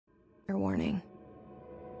Warning.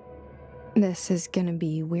 This is gonna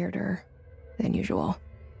be weirder than usual.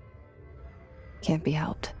 Can't be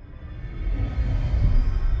helped.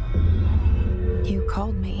 You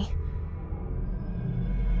called me.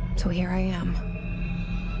 So here I am.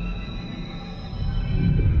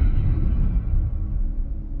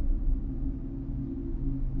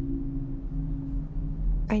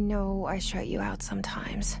 I know I shut you out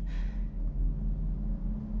sometimes.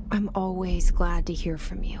 I'm always glad to hear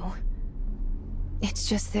from you. It's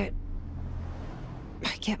just that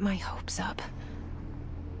I get my hopes up.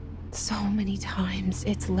 So many times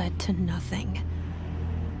it's led to nothing.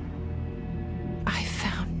 I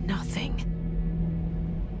found nothing.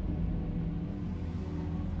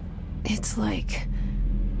 It's like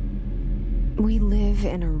we live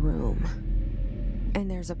in a room and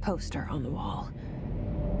there's a poster on the wall.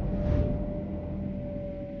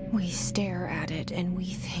 We stare at it and we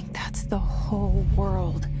think that's the whole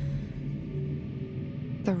world.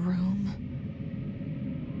 The room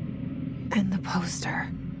and the poster.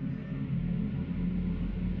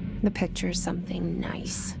 The picture's something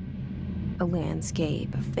nice. A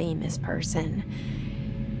landscape, a famous person.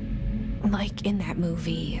 Like in that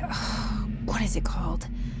movie, what is it called?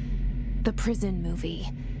 The prison movie.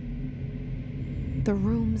 The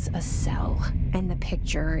room's a cell, and the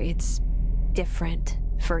picture, it's different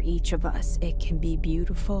for each of us. It can be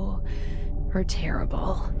beautiful or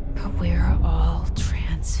terrible, but we're all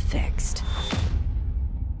transfixed.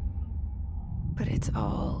 But it's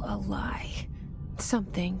all a lie.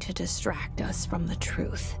 Something to distract us from the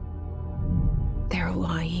truth. They're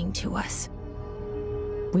lying to us.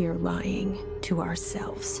 We're lying to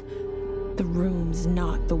ourselves. The room's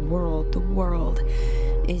not the world. The world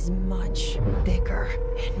is much bigger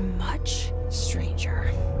and much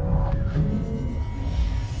stranger.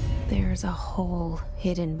 There's a hole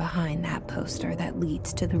hidden behind that poster that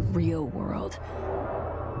leads to the real world.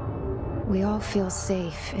 We all feel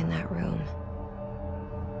safe in that room.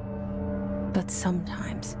 But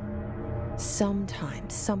sometimes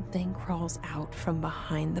something crawls out from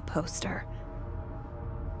behind the poster.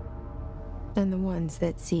 And the ones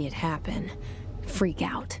that see it happen freak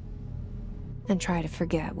out and try to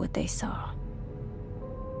forget what they saw.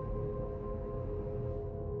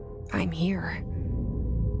 I'm here.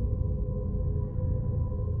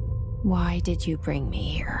 Why did you bring me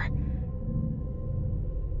here?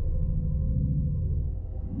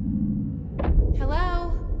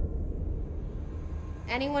 Hello?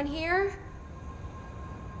 Anyone here?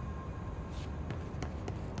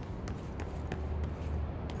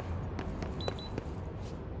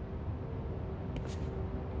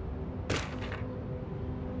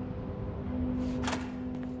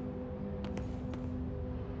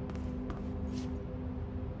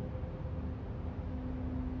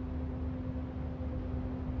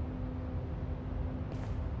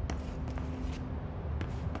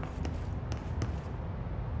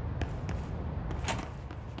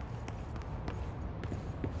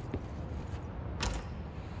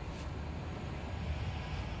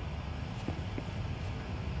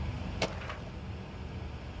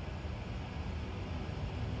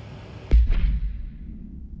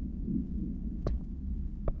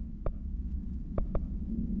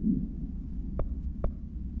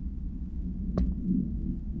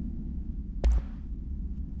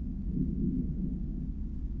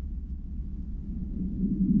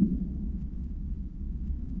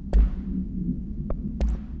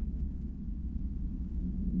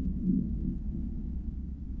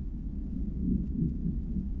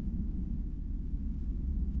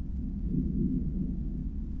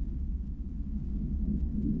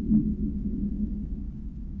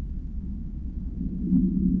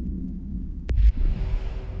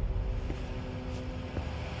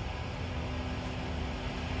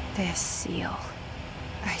 This seal.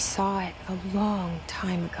 I saw it a long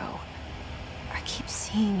time ago. I keep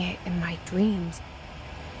seeing it in my dreams.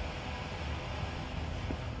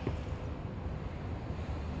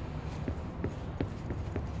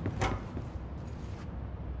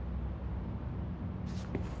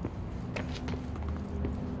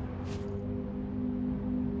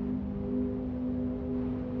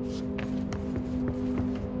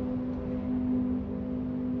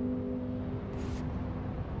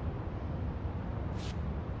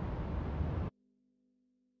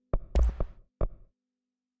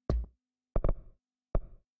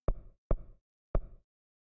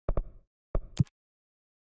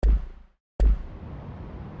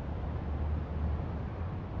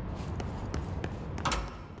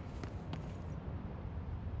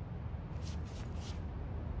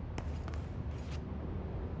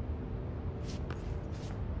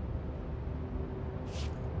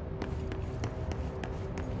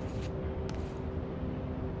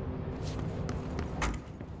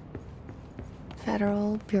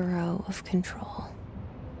 Federal Bureau of Control.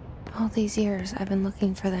 All these years I've been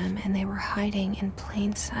looking for them, and they were hiding in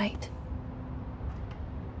plain sight.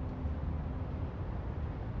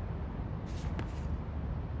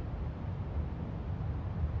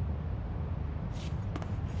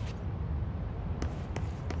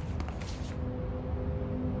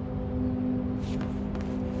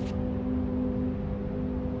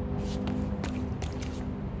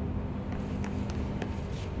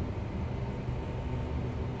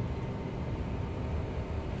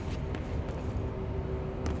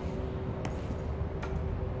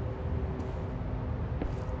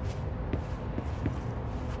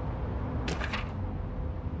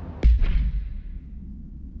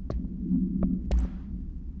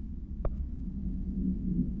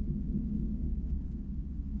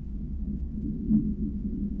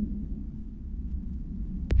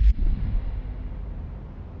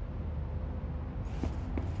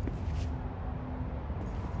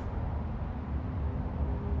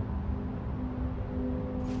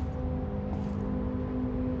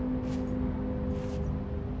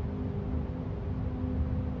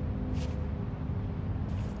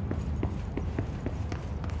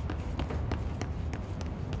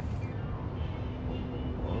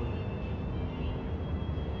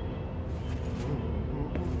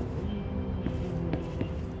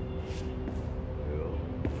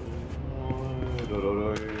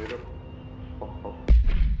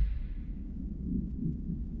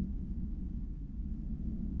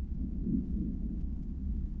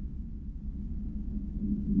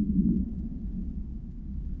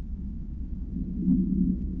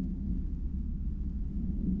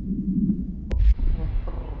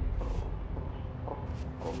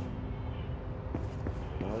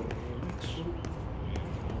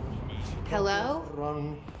 Hello?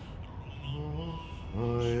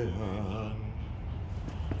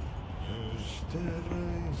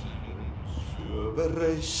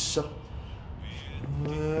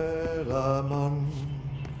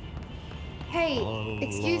 Hey,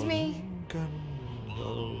 excuse me.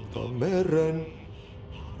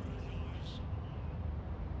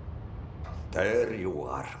 There you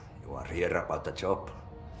are. You are here about the job.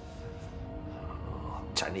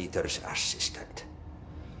 Janitor's assistant.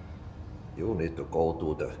 You need to go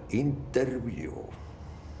to the interview.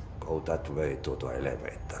 Go that way to the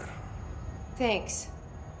elevator. Thanks.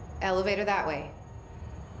 Elevator that way.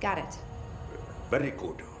 Got it. Very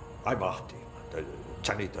good. I'm Ahti, the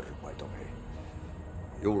janitor, by the way.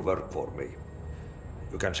 You'll work for me.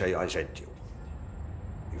 You can say I sent you.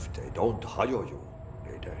 If they don't hire you,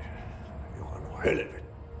 you are no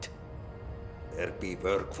helvet. There be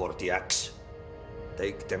work for the axe.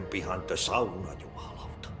 Take them behind the sauna,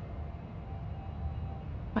 jumalauta.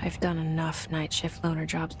 I've done enough night shift loner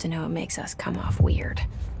jobs to know it makes us come off weird.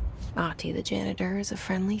 Ahti the janitor is a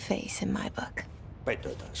friendly face in my book. Better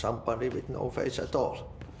than somebody with no face at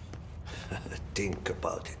all. Think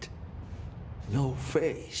about it. No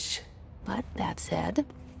face. But that said,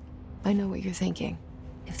 I know what you're thinking.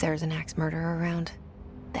 If there's an axe murderer around,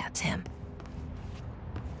 that's him.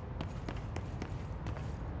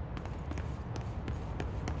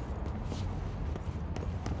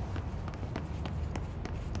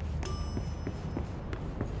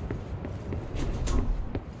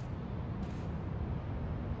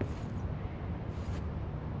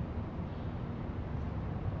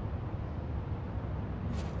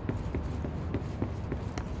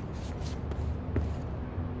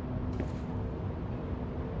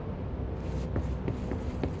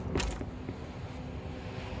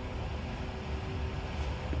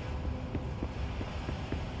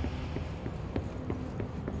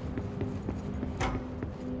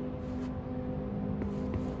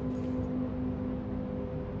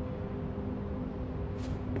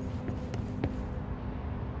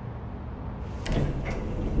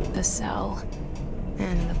 The cell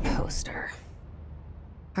and the poster.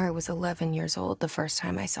 I was 11 years old the first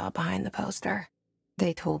time I saw behind the poster.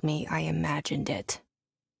 They told me I imagined it.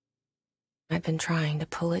 I've been trying to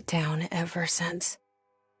pull it down ever since.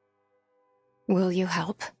 Will you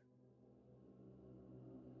help?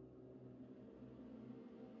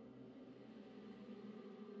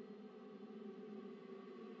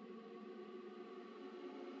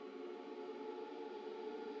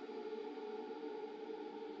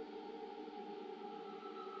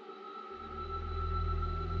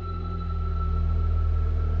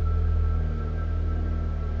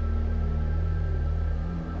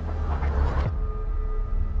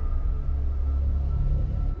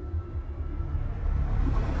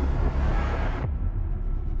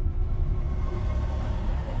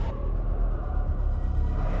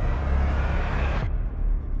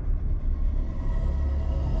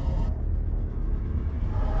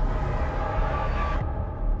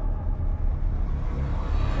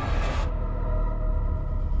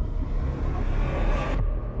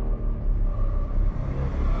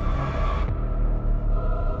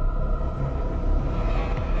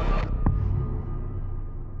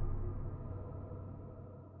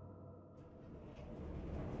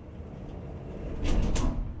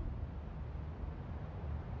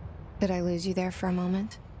 Did I lose you there for a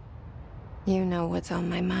moment? You know what's on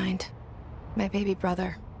my mind. My baby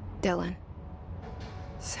brother, Dylan.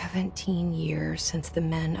 17 years since the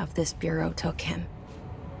men of this bureau took him.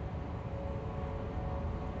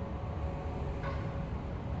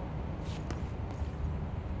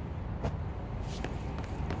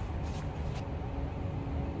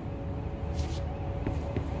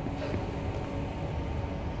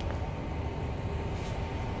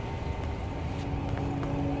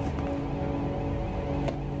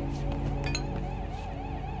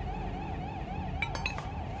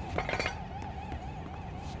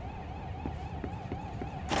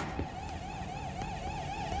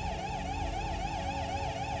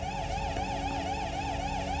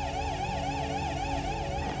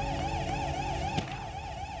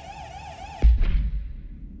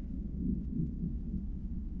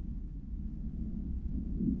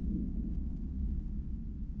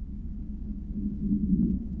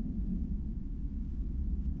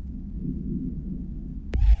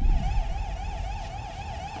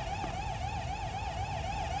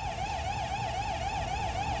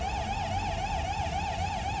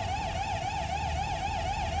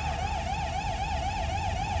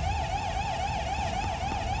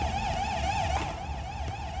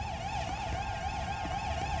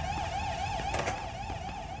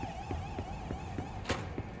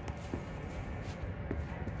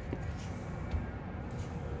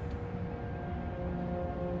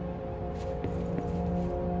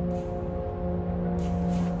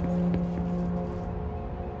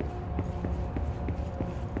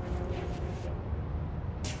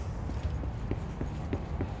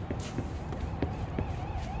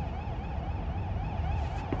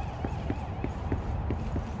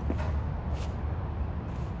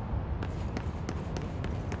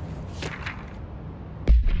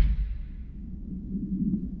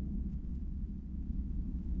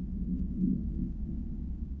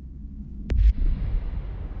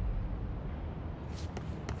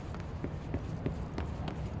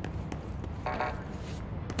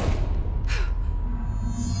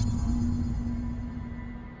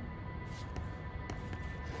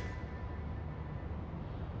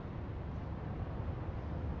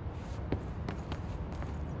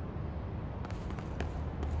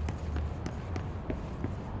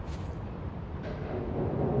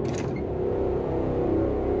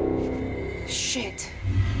 Shit.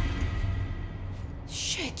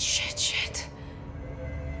 Shit.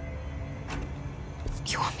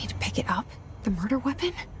 You want me to pick it up? The murder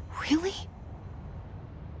weapon? Really?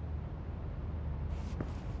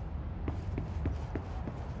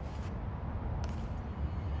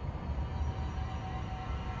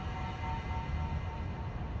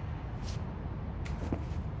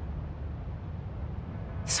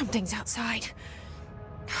 Something's outside.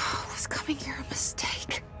 Was coming here a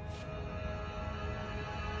mistake?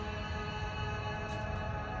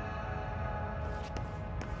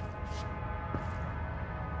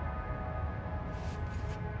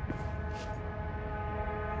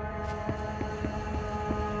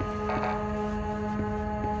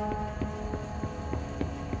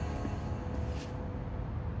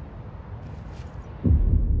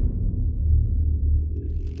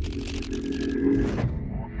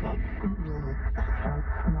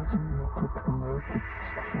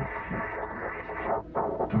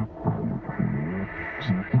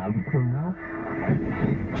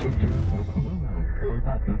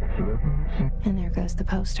 And there goes the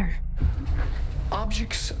poster.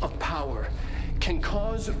 Objects of power can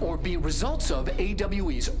cause or be results of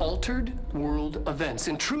AWE's altered world events,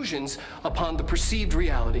 intrusions upon the perceived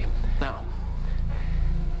reality. Now,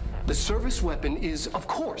 the service weapon is, of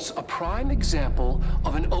course, a prime example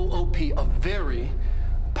of an OOP, a very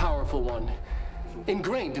powerful one.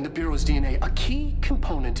 Ingrained in the Bureau's DNA, a key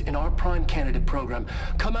component in our prime candidate program.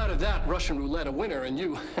 Come out of that Russian roulette a winner and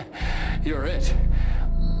you're it.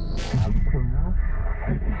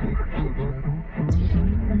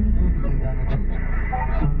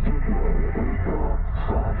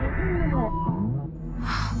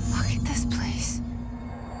 Look at this place.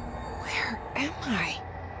 Where am I?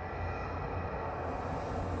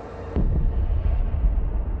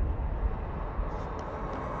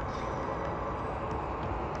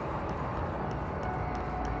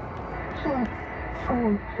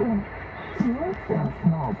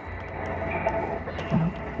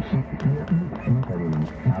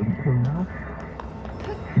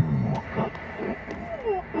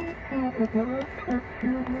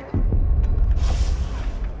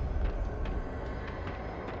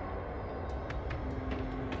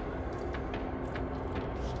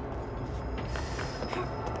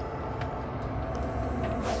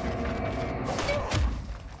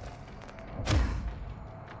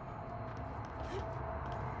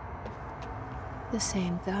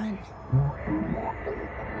 same gun.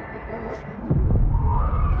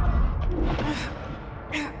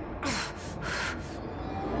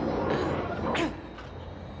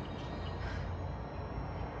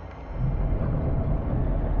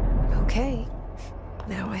 Okay,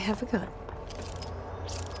 now I have a gun.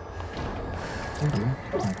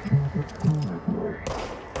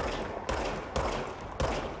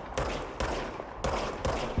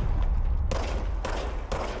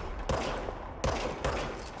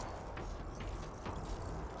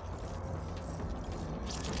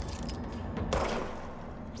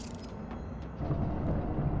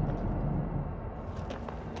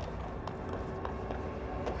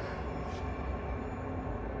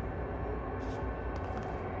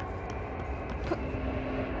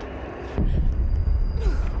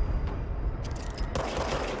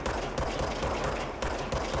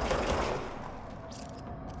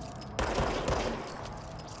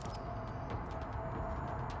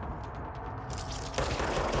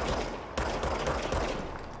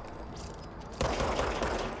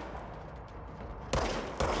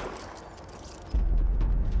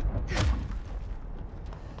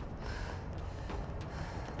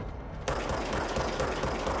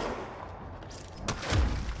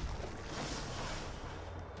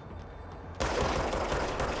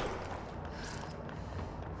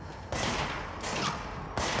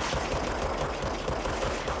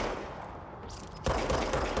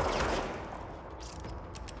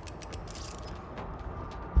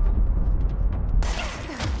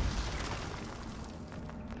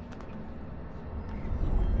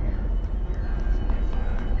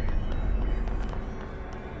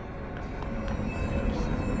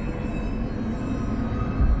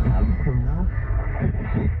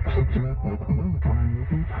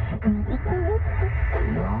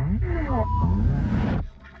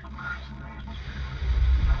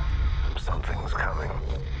 Something's coming.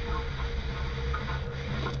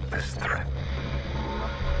 This threat.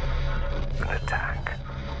 An attack.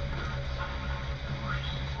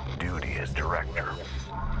 Duty as director.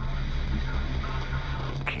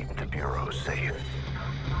 Keep the Bureau safe.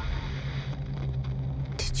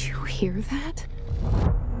 Did you hear that?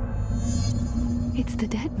 It's the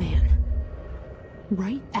dead man.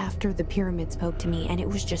 Right after the pyramid spoke to me, and it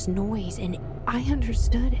was just noise, and I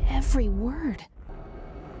understood every word.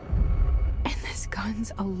 And this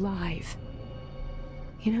gun's alive.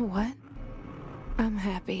 You know what? I'm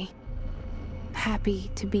happy.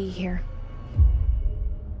 Happy to be here.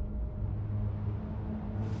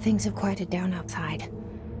 Things have quieted down outside.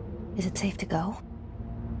 Is it safe to go?